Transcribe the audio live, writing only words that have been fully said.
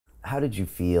how did you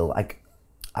feel? Like,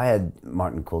 I had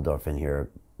Martin Kulldorff in here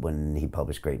when he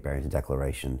published Great Barrington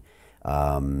Declaration.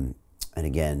 And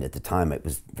again, at the time, it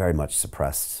was very much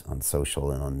suppressed on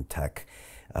social and on tech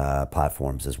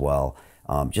platforms as well.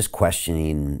 Just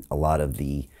questioning a lot of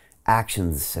the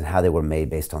actions and how they were made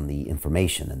based on the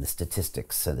information and the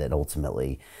statistics, so that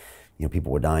ultimately,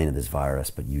 people were dying of this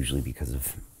virus, but usually because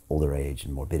of older age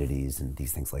and morbidities and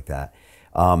these things like that.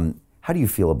 How do you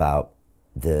feel about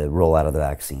the rollout of the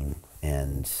vaccine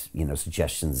and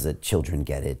suggestions that children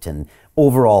get it, and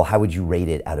overall, how would you rate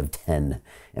it out of 10?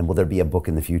 And will there be a book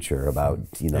in the future about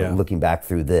looking back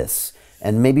through this?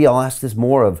 And maybe I'll ask this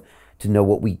more to know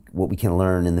what we can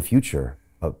learn in the future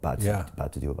about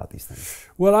to do about these things.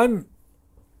 Well,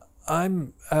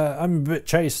 I'm a bit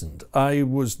chastened. I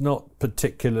was not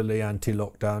particularly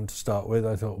anti-lockdown to start with.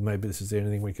 I thought maybe this is the only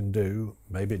thing we can do.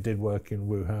 Maybe it did work in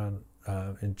Wuhan,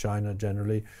 in China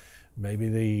generally. Maybe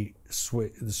the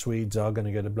Swedes are going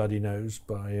to get a bloody nose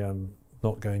by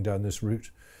not going down this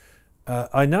route.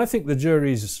 I now think the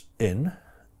jury's in,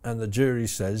 and the jury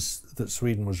says that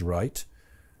Sweden was right.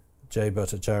 Jay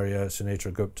Bhattacharya,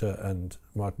 Sunetra Gupta and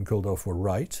Martin Kulldorff were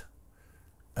right,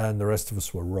 and the rest of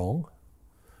us were wrong.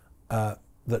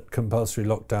 That compulsory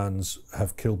lockdowns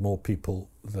have killed more people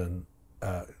than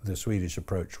the Swedish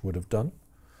approach would have done.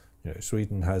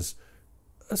 Sweden has,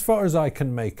 as far as I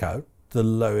can make out, the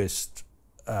lowest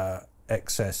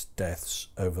excess deaths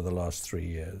over the last 3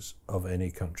 years of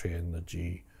any country in the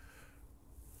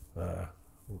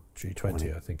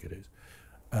G20, I think it is.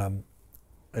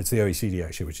 It's the OECD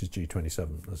actually, which is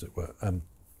G27, as it were.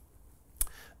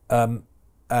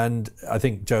 And I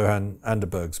think Johan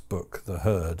Anderberg's book, The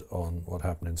Herd, on what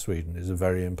happened in Sweden is a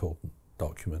very important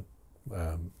document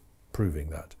proving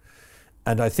that.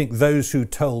 And I think those who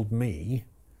told me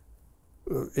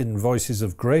in voices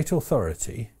of great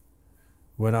authority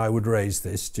when I would raise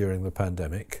this during the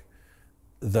pandemic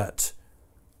that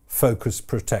focused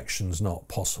protection's not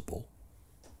possible.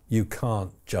 You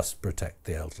can't just protect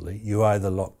the elderly. You either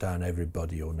lock down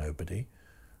everybody or nobody.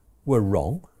 We're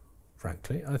wrong,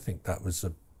 frankly. I think that was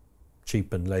a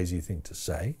cheap and lazy thing to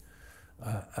say.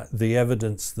 The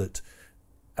evidence that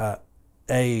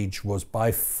age was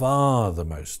by far the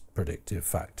most predictive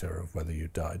factor of whether you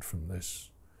died from this,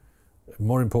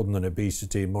 more important than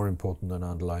obesity, more important than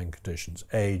underlying conditions.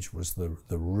 Age was the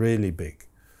really big,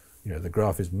 the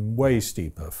graph is way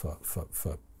steeper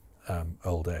for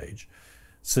old age,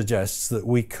 suggests that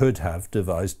we could have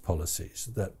devised policies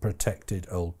that protected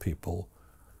old people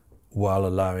while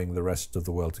allowing the rest of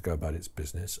the world to go about its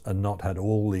business and not had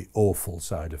all the awful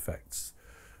side effects,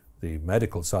 the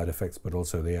medical side effects, but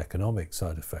also the economic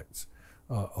side effects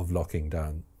of locking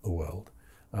down the world.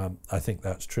 I think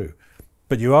that's true.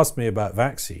 But you asked me about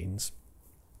vaccines.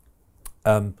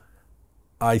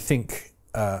 I think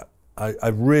I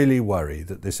really worry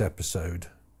that this episode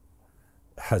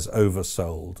has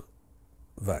oversold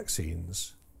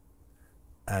vaccines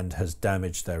and has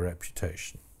damaged their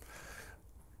reputation.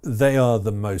 They are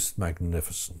the most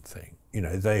magnificent thing.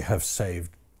 They have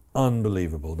saved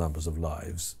unbelievable numbers of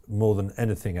lives, more than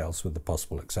anything else, with the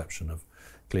possible exception of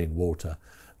clean water,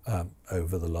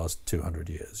 over the last 200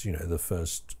 years. The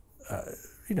first,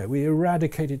 we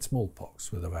eradicated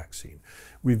smallpox with a vaccine.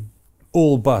 We've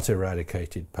all but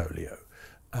eradicated polio.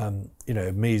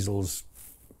 Measles,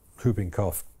 whooping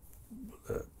cough,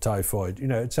 typhoid,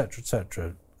 et cetera, et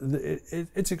cetera.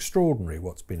 It's extraordinary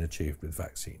what's been achieved with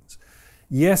vaccines.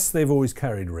 Yes, they've always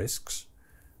carried risks,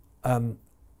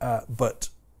 but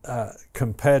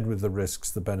compared with the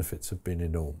risks, the benefits have been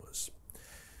enormous.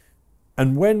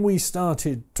 And when we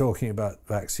started talking about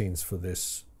vaccines for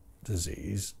this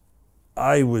disease,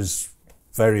 I was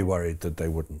very worried that they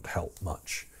wouldn't help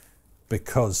much,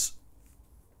 because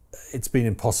it's been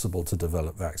impossible to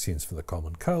develop vaccines for the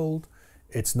common cold.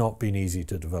 It's not been easy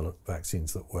to develop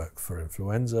vaccines that work for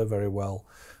influenza very well,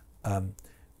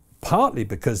 partly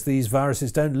because these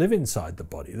viruses don't live inside the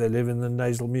body. They live in the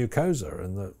nasal mucosa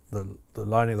and the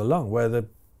lining of the lung, where the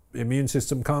immune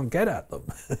system can't get at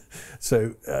them.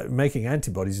 So making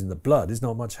antibodies in the blood is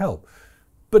not much help.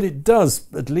 But it does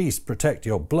at least protect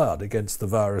your blood against the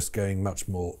virus going much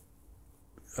more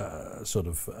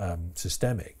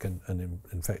systemic and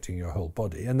infecting your whole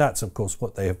body. And that's, of course,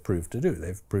 what they have proved to do.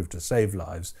 They've proved to save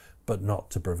lives, but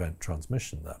not to prevent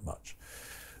transmission that much.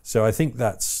 So I think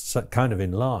that's kind of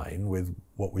in line with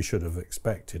what we should have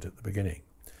expected at the beginning.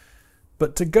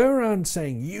 But to go around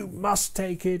saying, you must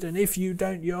take it, and if you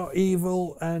don't, you're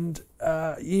evil, and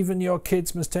even your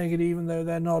kids must take it even though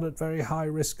they're not at very high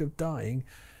risk of dying,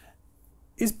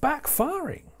 is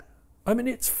backfiring. I mean,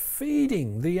 it's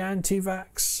feeding the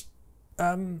anti-vax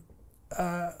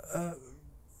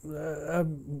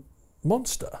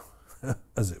monster,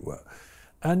 as it were.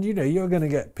 And, you know, you're going to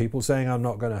get people saying, I'm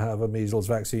not going to have a measles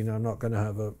vaccine, I'm not going to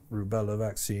have a rubella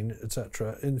vaccine,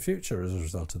 etc., in the future as a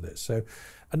result of this. So,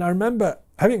 and I remember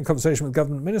having a conversation with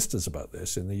government ministers about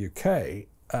this in the UK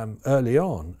early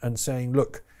on and saying,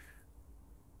 look,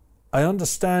 I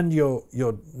understand your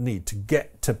need to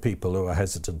get to people who are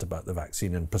hesitant about the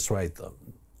vaccine and persuade them.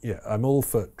 Yeah, I'm all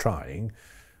for trying,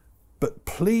 but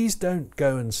please don't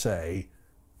go and say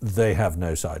they have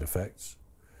no side effects,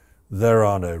 there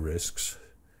are no risks,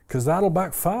 because that'll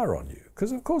backfire on you,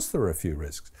 because of course there are a few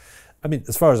risks. I mean,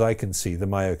 as far as I can see, the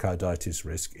myocarditis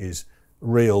risk is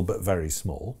real but very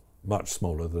small, much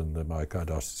smaller than the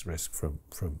myocarditis risk from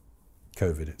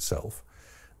COVID itself.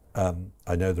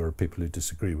 I know there are people who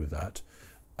disagree with that,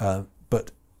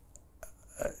 but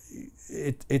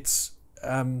it's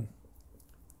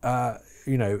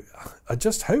you know, I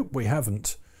just hope we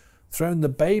haven't thrown the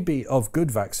baby of good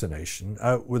vaccination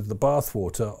out with the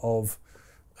bathwater of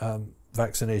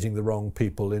vaccinating the wrong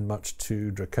people in much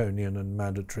too draconian and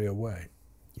mandatory a way.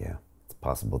 Yeah, it's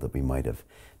possible that we might have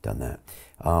done that.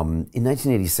 In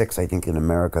 1986, I think in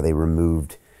America they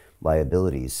removed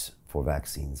liabilities for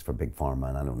vaccines for Big Pharma,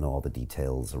 and I don't know all the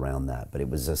details around that, but it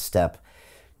was a step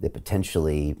that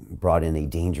potentially brought in a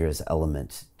dangerous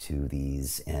element to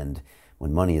these. And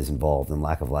when money is involved and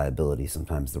lack of liability,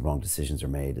 sometimes the wrong decisions are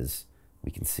made, as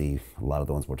we can see a lot of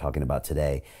the ones we're talking about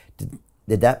today.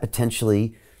 Did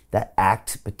that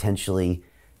act potentially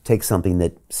take something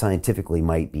that scientifically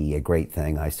might be a great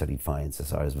thing? I studied science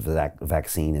as far as a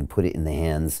vaccine, and put it in the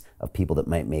hands of people that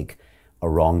might make a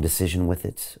wrong decision with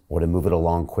it, or to move it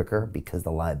along quicker because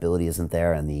the liability isn't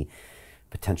there and the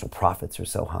potential profits are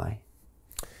so high?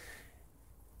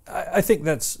 I think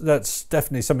that's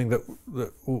definitely something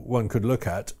that one could look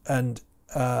at, and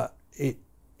you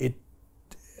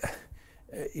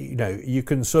know, you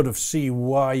can sort of see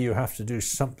why you have to do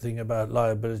something about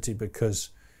liability,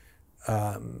 because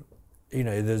you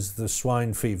know, there's the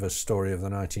swine fever story of the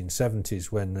 1970s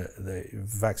when they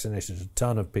vaccinated a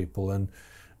ton of people, and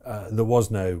there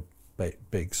was no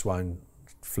big swine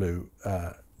flu,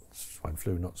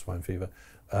 not swine fever,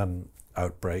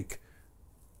 outbreak.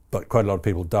 But quite a lot of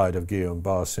people died of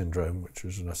Guillain-Barré syndrome, which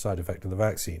was a side effect of the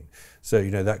vaccine. So, you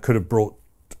know, that could have brought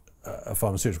a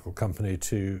pharmaceutical company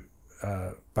to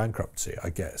bankruptcy, I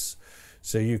guess.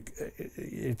 So you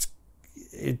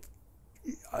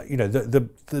know,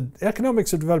 the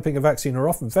economics of developing a vaccine are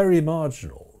often very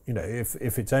marginal. You know,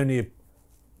 if it's only a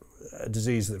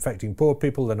disease that's affecting poor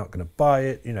people, they're not going to buy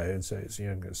it, you know, and so it's, you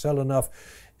know, going to sell enough.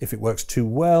 If it works too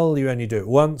well, you only do it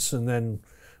once, and then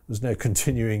there's no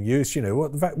continuing use. You know,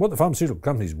 what the pharmaceutical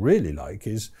companies really like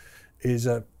is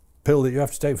a pill that you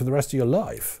have to take for the rest of your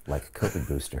life. Like a COVID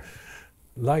booster.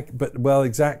 Well,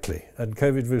 exactly. And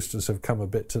COVID boosters have come a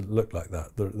bit to look like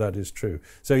that. That is true.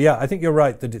 So yeah, I think you're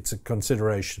right that it's a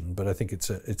consideration, but I think it's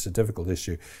a difficult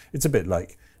issue. It's a bit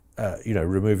like, you know,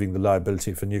 removing the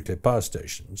liability for nuclear power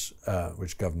stations,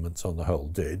 which governments on the whole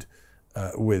did,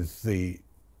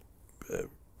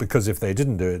 because if they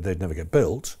didn't do it, they'd never get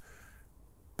built.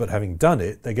 But having done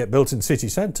it, they get built in city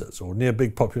centres or near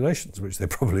big populations, which they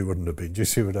probably wouldn't have been. Do you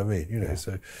see what I mean? You know,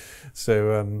 yeah.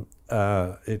 So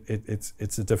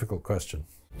it's a difficult question.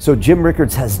 So Jim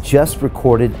Rickards has just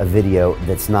recorded a video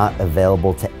that's not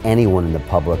available to anyone in the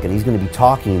public, and he's going to be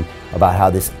talking about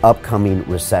how this upcoming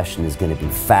recession is going to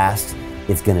be fast,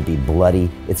 it's going to be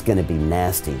bloody, it's going to be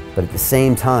nasty. But at the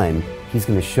same time, he's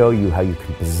going to show you how you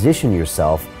can position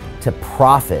yourself to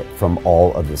profit from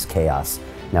all of this chaos.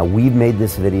 Now, we've made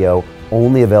this video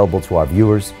only available to our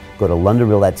viewers. Go to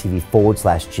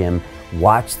londonreal.tv/Jim.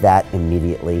 Watch that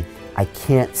immediately. I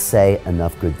can't say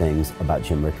enough good things about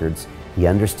Jim Rickards. He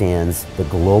understands the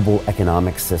global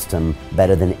economic system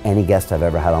better than any guest I've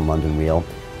ever had on London Real.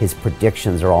 His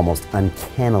predictions are almost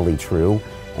uncannily true,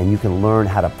 and you can learn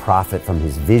how to profit from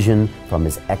his vision, from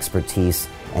his expertise,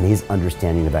 and his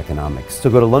understanding of economics. So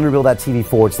go to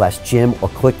londonreal.tv/Jim or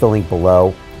click the link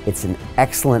below. It's an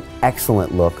excellent,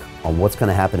 excellent look on what's going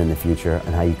to happen in the future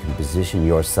and how you can position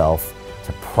yourself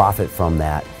to profit from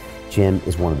that. Jim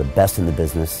is one of the best in the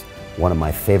business, one of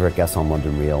my favorite guests on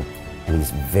London Real, and he's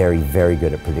very, very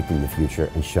good at predicting the future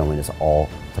and showing us all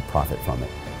to profit from it.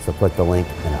 So click the link,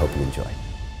 and I hope you enjoy.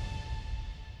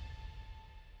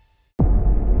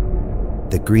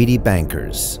 The greedy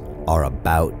bankers are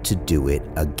about to do it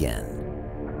again.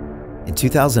 In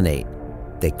 2008,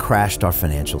 they crashed our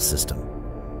financial system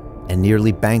and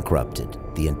nearly bankrupted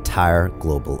the entire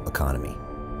global economy.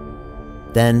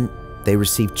 Then they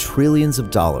received trillions of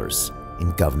dollars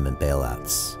in government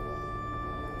bailouts.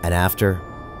 And after,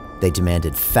 they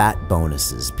demanded fat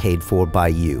bonuses paid for by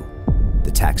you,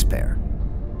 the taxpayer.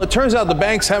 It turns out the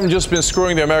banks haven't just been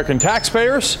screwing the American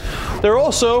taxpayers, they're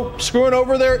also screwing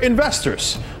over their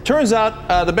investors. Turns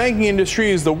out the banking industry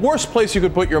is the worst place you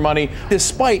could put your money,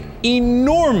 despite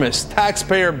enormous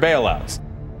taxpayer bailouts.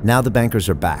 Now the bankers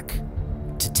are back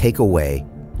to take away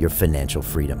your financial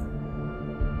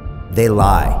freedom. They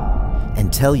lie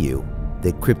and tell you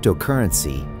that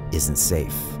cryptocurrency isn't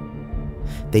safe.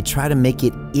 They try to make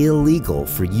it illegal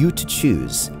for you to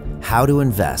choose how to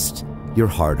invest your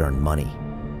hard-earned money.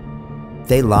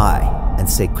 They lie and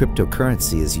say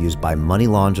cryptocurrency is used by money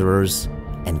launderers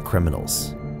and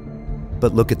criminals.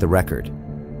 But look at the record.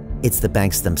 It's the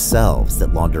banks themselves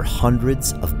that launder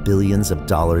hundreds of billions of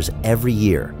dollars every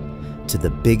year to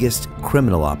the biggest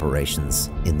criminal operations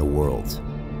in the world.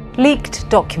 Leaked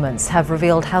documents have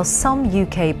revealed how some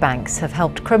UK banks have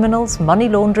helped criminals, money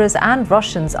launderers and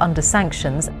Russians under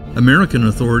sanctions. American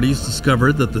authorities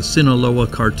discovered that the Sinaloa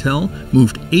cartel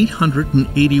moved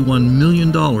 $881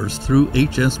 million through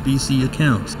HSBC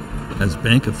accounts as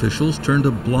bank officials turned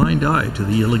a blind eye to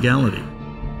the illegality.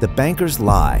 The bankers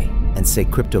lie and say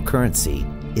cryptocurrency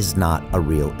is not a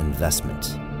real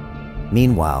investment.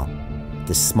 Meanwhile,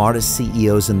 the smartest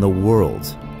CEOs in the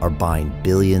world are buying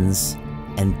billions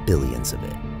and billions of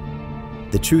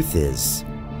it. The truth is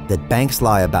that banks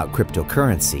lie about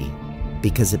cryptocurrency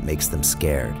because it makes them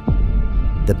scared.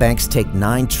 The banks take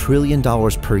 $9 trillion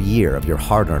per year of your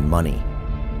hard-earned money,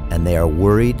 and they are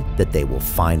worried that they will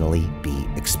finally be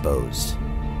exposed.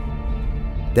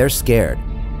 They're scared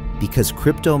because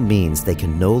crypto means they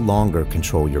can no longer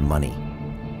control your money,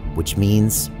 which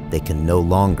means they can no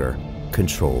longer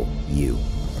control you.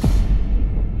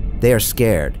 They are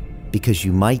scared because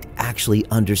you might actually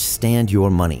understand your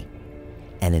money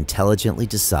and intelligently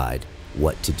decide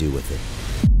what to do with it.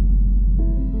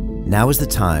 Now is the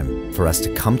time for us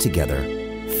to come together,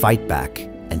 fight back,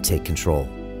 and take control.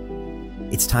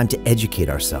 It's time to educate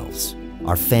ourselves,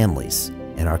 our families,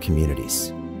 and our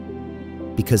communities.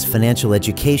 Because financial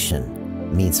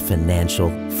education means financial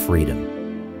freedom.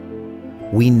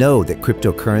 We know that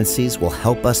cryptocurrencies will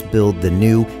help us build the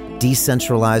new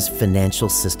decentralized financial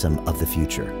system of the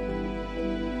future.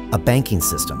 A banking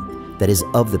system that is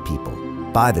of the people,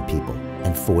 by the people,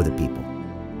 and for the people.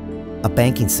 A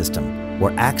banking system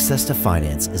where access to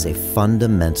finance is a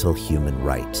fundamental human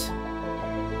right.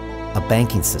 A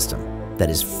banking system that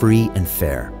is free and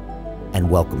fair and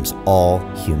welcomes all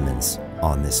humans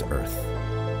on this earth.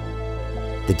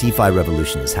 The DeFi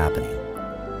revolution is happening.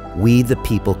 We, the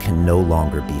people, can no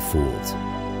longer be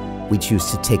fooled. We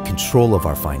choose to take control of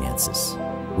our finances.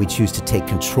 We choose to take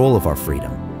control of our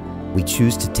freedom. We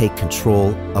choose to take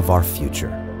control of our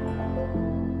future.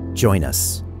 Join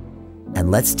us,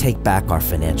 and let's take back our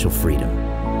financial freedom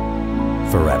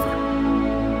forever.